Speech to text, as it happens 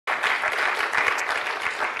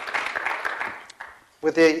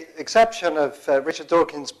With the exception of Richard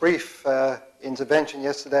Dawkins' brief intervention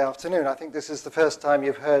yesterday afternoon, I think this is the first time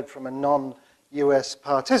you've heard from a non-US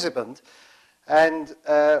participant. And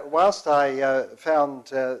whilst I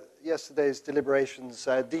found yesterday's deliberations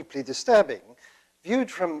deeply disturbing, viewed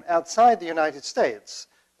from outside the United States,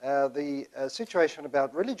 the situation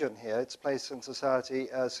about religion here, its place in society,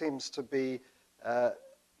 seems to be,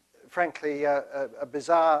 frankly, a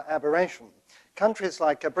bizarre aberration. Countries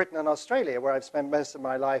like Britain and Australia, where I've spent most of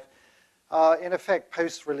my life, are in effect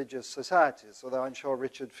post-religious societies, although I'm sure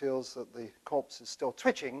Richard feels that the corpse is still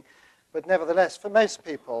twitching. But nevertheless, for most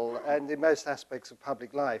people and in most aspects of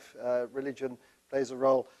public life, religion plays a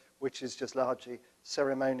role which is just largely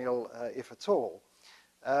ceremonial, if at all.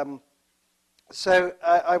 So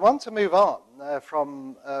I want to move on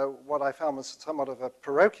from what I found was somewhat of a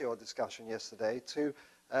parochial discussion yesterday to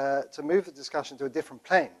move the discussion to a different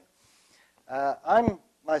plane. I'm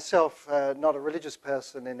myself not a religious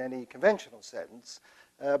person in any conventional sense,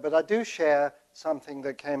 but I do share something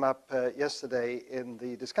that came up yesterday in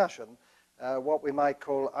the discussion, what we might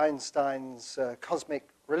call Einstein's cosmic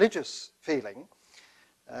religious feeling.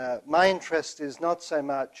 My interest is not so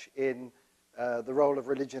much in the role of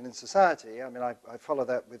religion in society. I mean, I follow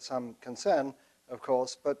that with some concern, of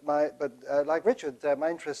course, but like Richard, my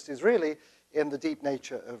interest is really in the deep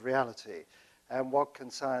nature of reality. And what can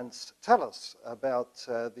science tell us about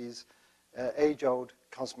these age-old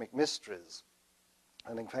cosmic mysteries?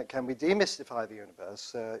 And in fact, can we demystify the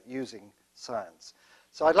universe using science?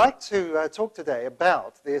 So I'd like to talk today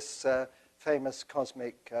about this famous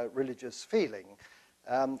cosmic religious feeling.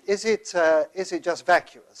 Is it just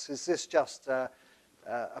vacuous? Is this just a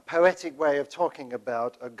poetic way of talking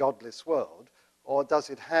about a godless world? Or does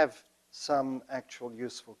it have some actual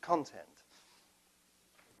useful content?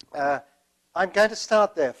 I'm going to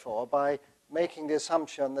start, therefore, by making the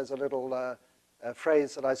assumption, there's a little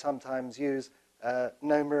phrase that I sometimes use,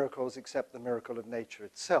 no miracles except the miracle of nature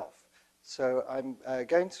itself. So I'm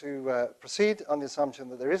going to proceed on the assumption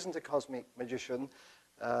that there isn't a cosmic magician,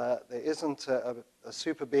 there isn't a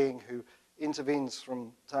super being who intervenes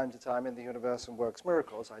from time to time in the universe and works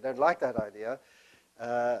miracles. I don't like that idea.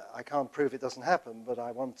 I can't prove it doesn't happen, but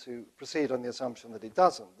I want to proceed on the assumption that it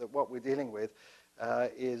doesn't, that what we're dealing with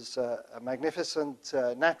is a magnificent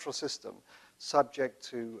natural system subject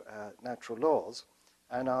to natural laws,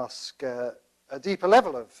 and ask a deeper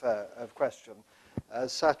level of question,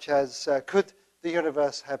 such as could the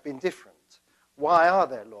universe have been different? Why are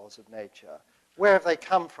there laws of nature? Where have they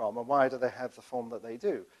come from, and why do they have the form that they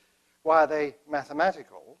do? Why are they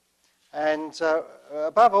mathematical? And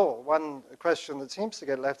above all, one question that seems to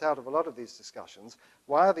get left out of a lot of these discussions,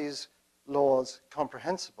 why are these laws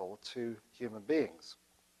comprehensible to human beings?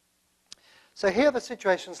 So here the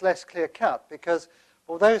situation is less clear-cut, because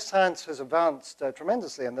although science has advanced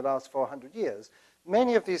tremendously in the last 400 years,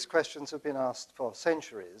 many of these questions have been asked for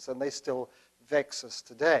centuries, and they still vex us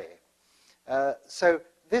today. So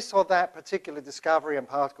this or that particular discovery in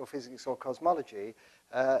particle physics or cosmology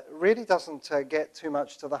really doesn't get too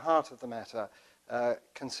much to the heart of the matter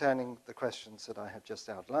concerning the questions that I have just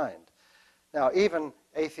outlined. Now, even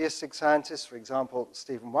atheistic scientists, for example,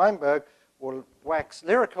 Steven Weinberg, will wax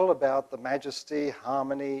lyrical about the majesty,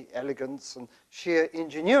 harmony, elegance, and sheer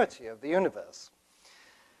ingenuity of the universe.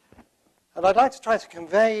 And I'd like to try to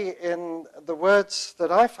convey in the words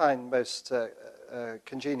that I find most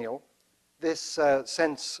congenial this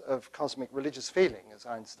sense of cosmic religious feeling, as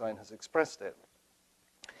Einstein has expressed it.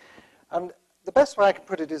 And the best way I can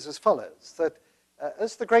put it is as follows, that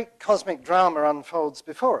as the great cosmic drama unfolds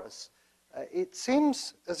before us, it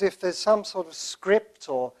seems as if there's some sort of script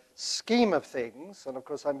or scheme of things, and of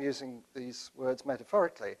course I'm using these words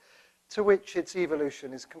metaphorically, to which its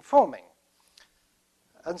evolution is conforming.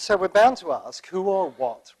 And so we're bound to ask who or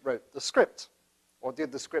what wrote the script, or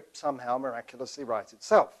did the script somehow miraculously write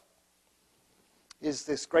itself? Is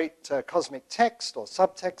this great cosmic text or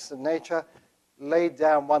subtext of nature laid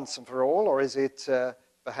down once and for all, or is it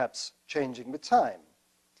perhaps changing with time?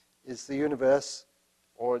 Is the universe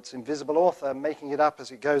or its invisible author making it up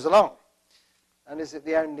as it goes along? And is it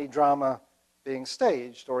the only drama being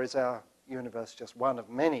staged, or is our universe just one of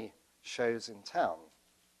many shows in town?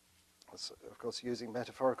 That's, of course, using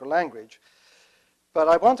metaphorical language. But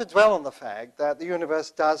I want to dwell on the fact that the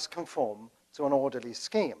universe does conform to an orderly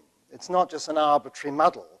scheme. It's not just an arbitrary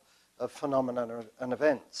muddle of phenomena and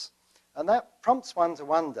events. And that prompts one to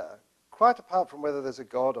wonder, quite apart from whether there's a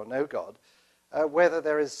God or no God, whether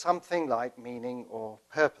there is something like meaning or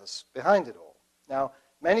purpose behind it all. Now,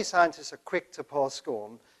 many scientists are quick to pour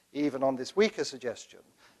scorn even on this weaker suggestion.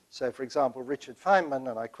 So, for example, Richard Feynman,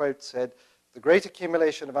 and I quote, said, "The great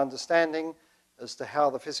accumulation of understanding as to how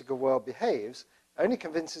the physical world behaves only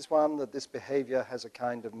convinces one that this behavior has a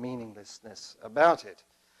kind of meaninglessness about it.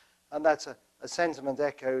 And that's a sentiment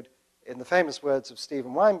echoed in the famous words of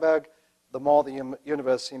Steven Weinberg: the more the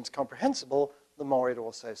universe seems comprehensible, the more it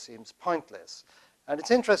also seems pointless. And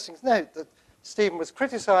it's interesting to note that Steven was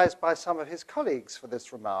criticized by some of his colleagues for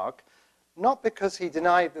this remark, not because he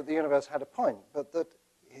denied that the universe had a point, but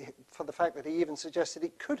for the fact that he even suggested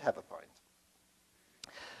it could have a point.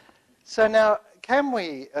 So now, can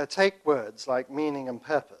we take words like meaning and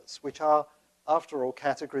purpose, which are, after all,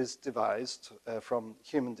 categories devised from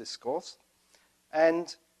human discourse,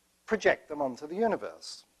 and project them onto the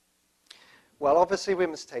universe? Well, obviously, we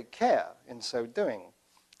must take care in so doing.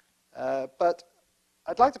 But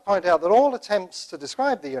I'd like to point out that all attempts to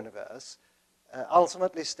describe the universe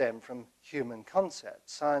ultimately stem from human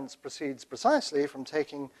concepts. Science proceeds precisely from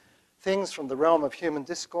taking things from the realm of human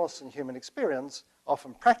discourse and human experience,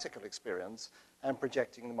 often practical experience, and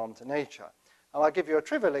projecting them onto nature. And I'll give you a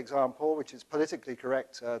trivial example, which is politically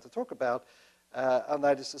correct to talk about, and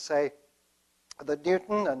that is to say that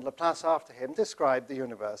Newton and Laplace after him described the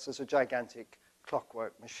universe as a gigantic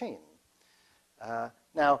clockwork machine.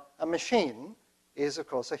 Now, a machine is, of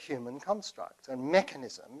course, a human construct, and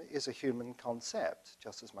mechanism is a human concept,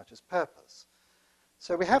 just as much as purpose.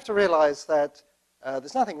 So we have to realize that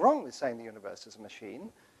there's nothing wrong with saying the universe is a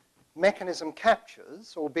machine. Mechanism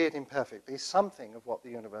captures, albeit imperfectly, something of what the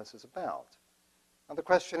universe is about. And the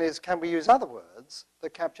question is, can we use other words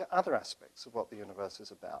that capture other aspects of what the universe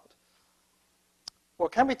is about? Well,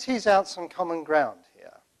 can we tease out some common ground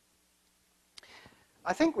here?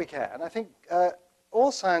 I think we can. I think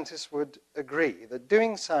all scientists would agree that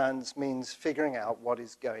doing science means figuring out what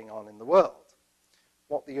is going on in the world,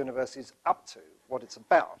 what the universe is up to, what it's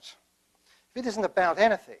about. If it isn't about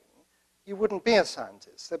anything, you wouldn't be a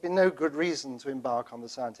scientist. There'd be no good reason to embark on the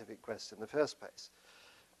scientific quest in the first place,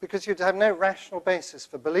 because you'd have no rational basis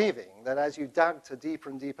for believing that as you dug to deeper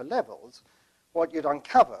and deeper levels, what you'd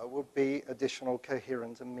uncover would be additional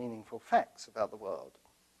coherent and meaningful facts about the world.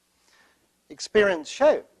 Experience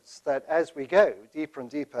shows that as we go deeper and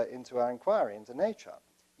deeper into our inquiry into nature,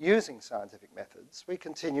 using scientific methods, we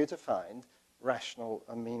continue to find rational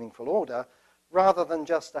and meaningful order, rather than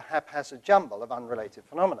just a haphazard jumble of unrelated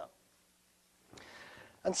phenomena.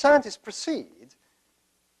 And scientists proceed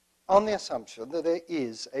on the assumption that there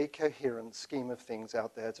is a coherent scheme of things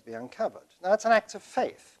out there to be uncovered. Now, it's an act of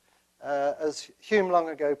faith. As Hume long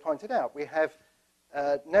ago pointed out, we have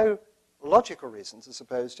no logical reason to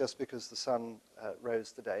suppose just because the sun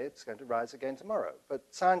rose today, it's going to rise again tomorrow. But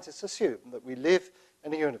scientists assume that we live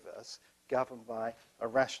in a universe governed by a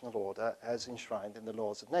rational order as enshrined in the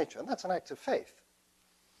laws of nature. And that's an act of faith.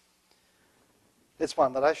 It's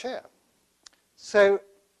one that I share. So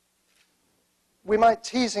we might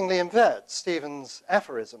teasingly invert Stephen's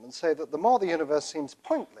aphorism and say that the more the universe seems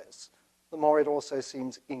pointless, the more it also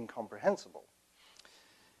seems incomprehensible.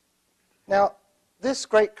 Now, this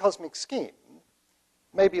great cosmic scheme,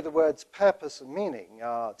 maybe the words purpose and meaning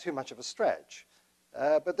are too much of a stretch,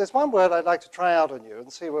 but there's one word I'd like to try out on you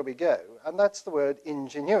and see where we go, and that's the word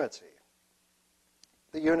ingenuity.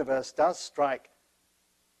 The universe does strike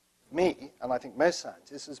me, and I think most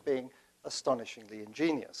scientists, as being astonishingly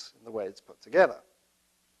ingenious in the way it's put together.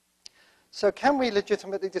 So can we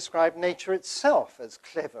legitimately describe nature itself as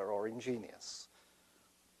clever or ingenious?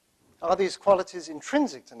 Are these qualities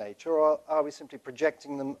intrinsic to nature, or are we simply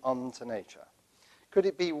projecting them onto nature? Could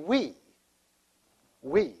it be we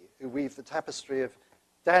who weave the tapestry of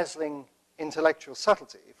dazzling intellectual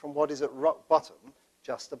subtlety from what is at rock bottom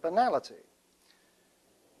just a banality?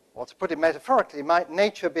 Or to put it metaphorically, might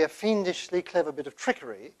nature be a fiendishly clever bit of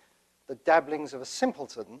trickery, the dabblings of a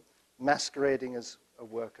simpleton masquerading as a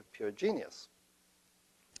work of pure genius?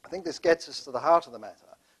 I think this gets us to the heart of the matter.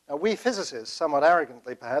 Now, we physicists, somewhat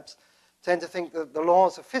arrogantly perhaps, tend to think that the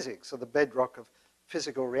laws of physics are the bedrock of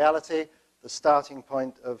physical reality, the starting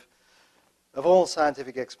point of all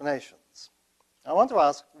scientific explanations. I want to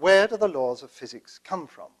ask, where do the laws of physics come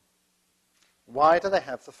from? Why do they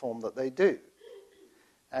have the form that they do?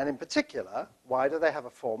 And in particular, why do they have a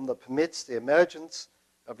form that permits the emergence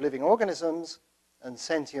of living organisms and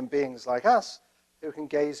sentient beings like us who can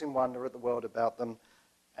gaze in wonder at the world about them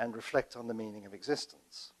and reflect on the meaning of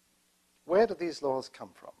existence? Where do these laws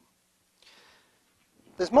come from?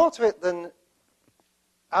 There's more to it than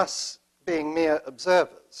us being mere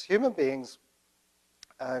observers. Human beings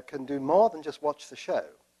can do more than just watch the show.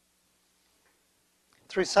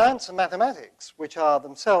 Through science and mathematics, which are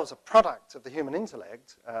themselves a product of the human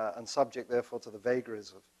intellect and subject, therefore, to the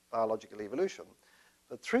vagaries of biological evolution,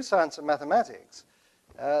 but through science and mathematics,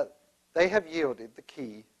 they have yielded the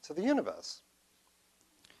key to the universe.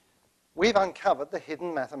 we've uncovered the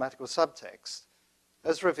hidden mathematical subtext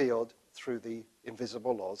as revealed through the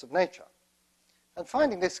invisible laws of nature. And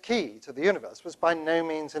finding this key to the universe was by no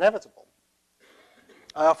means inevitable.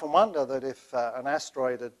 I often wonder that if an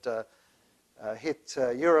asteroid had hit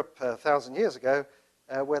Europe 1,000 years ago,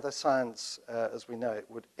 whether science, as we know it,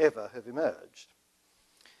 would ever have emerged.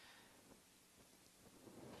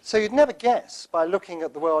 So you'd never guess, by looking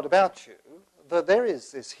at the world about you, that there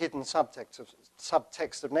is this hidden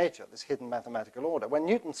subtext of nature, this hidden mathematical order. When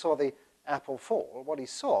Newton saw the apple fall, what he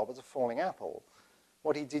saw was a falling apple.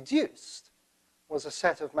 What he deduced was a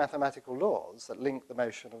set of mathematical laws that linked the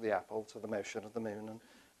motion of the apple to the motion of the moon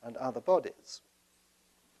and other bodies.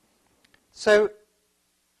 So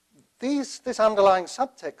this underlying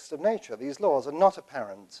subtext of nature, these laws, are not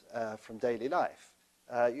apparent from daily life.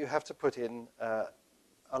 You have to put in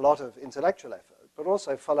a lot of intellectual effort, but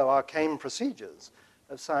also follow arcane procedures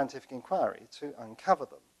of scientific inquiry to uncover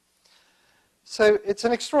them. So it's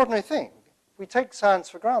an extraordinary thing. We take science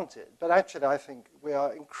for granted, but actually I think we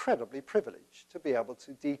are incredibly privileged to be able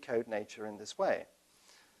to decode nature in this way.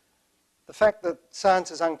 The fact that science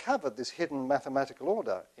has uncovered this hidden mathematical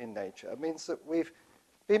order in nature means that we've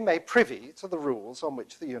been made privy to the rules on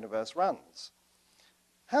which the universe runs.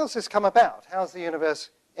 How's this come about? How's the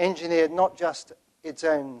universe engineered not just its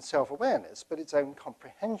own self-awareness, but its own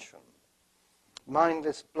comprehension?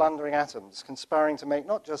 Mindless, blundering atoms conspiring to make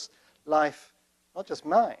not just life, not just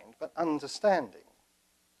mind, but understanding.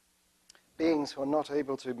 Beings who are not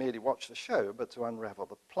able to merely watch the show, but to unravel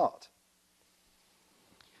the plot.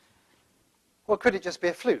 Or could it just be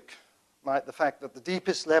a fluke? Might the fact that the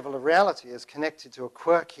deepest level of reality is connected to a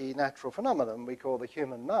quirky natural phenomenon we call the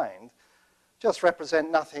human mind just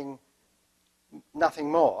represent nothing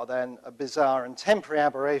more than a bizarre and temporary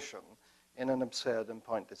aberration in an absurd and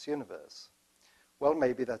pointless universe? Well,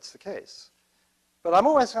 maybe that's the case. But I'm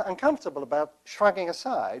always uncomfortable about shrugging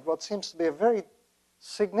aside what seems to be a very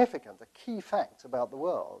significant, a key fact about the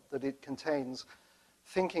world, that it contains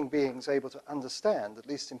thinking beings able to understand, at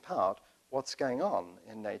least in part, what's going on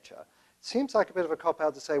in nature. It seems like a bit of a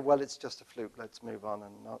cop-out to say, well, it's just a fluke, let's move on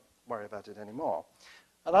and not worry about it anymore.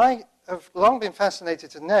 And I have long been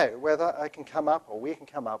fascinated to know whether I can come up, or we can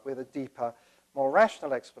come up with a deeper, more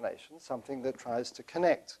rational explanation, something that tries to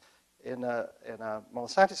connect in a more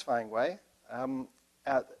satisfying way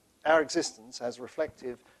our existence as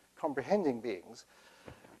reflective, comprehending beings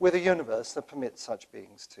with a universe that permits such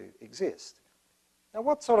beings to exist. Now,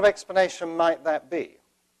 what sort of explanation might that be?